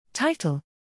Title: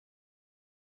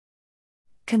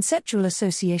 Conceptual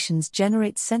associations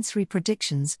generate sensory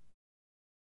predictions.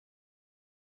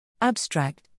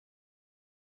 Abstract: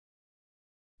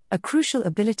 A crucial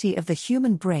ability of the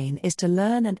human brain is to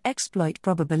learn and exploit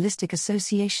probabilistic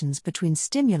associations between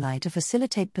stimuli to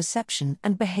facilitate perception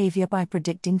and behavior by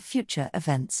predicting future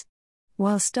events.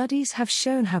 While studies have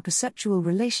shown how perceptual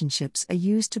relationships are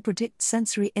used to predict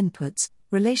sensory inputs,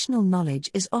 relational knowledge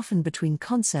is often between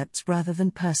concepts rather than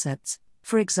percepts.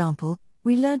 For example,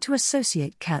 we learn to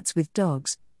associate cats with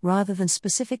dogs, rather than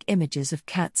specific images of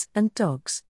cats and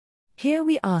dogs. Here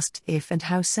we asked if and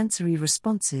how sensory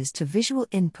responses to visual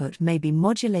input may be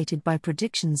modulated by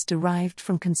predictions derived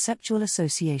from conceptual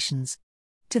associations.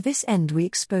 To this end, we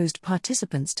exposed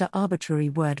participants to arbitrary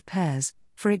word pairs,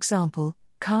 for example,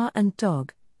 car and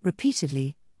dog,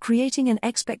 repeatedly, creating an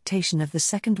expectation of the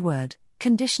second word,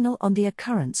 conditional on the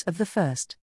occurrence of the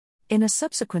first. In a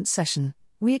subsequent session,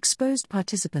 we exposed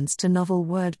participants to novel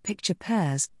word-picture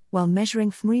pairs, while measuring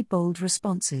FMRI-bold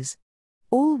responses.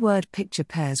 All word-picture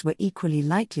pairs were equally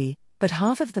likely, but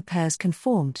half of the pairs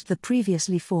conformed to the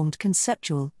previously formed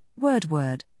conceptual,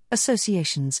 word-word,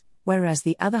 associations, whereas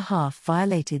the other half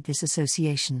violated this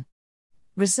association.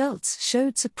 Results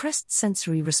showed suppressed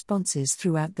sensory responses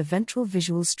throughout the ventral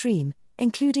visual stream,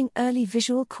 including early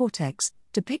visual cortex,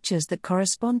 to pictures that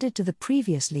corresponded to the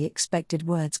previously expected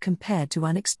words compared to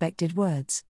unexpected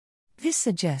words. This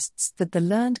suggests that the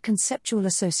learned conceptual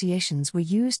associations were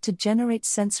used to generate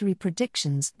sensory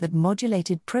predictions that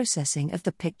modulated processing of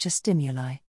the picture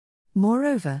stimuli.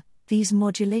 Moreover, these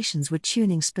modulations were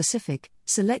tuning-specific,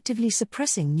 selectively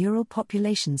suppressing neural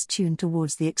populations tuned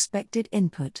towards the expected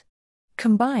input.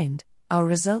 Combined, our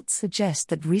results suggest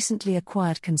that recently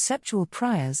acquired conceptual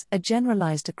priors are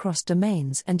generalized across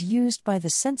domains and used by the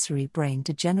sensory brain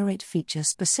to generate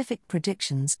feature-specific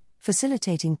predictions,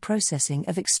 facilitating processing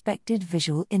of expected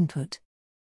visual input.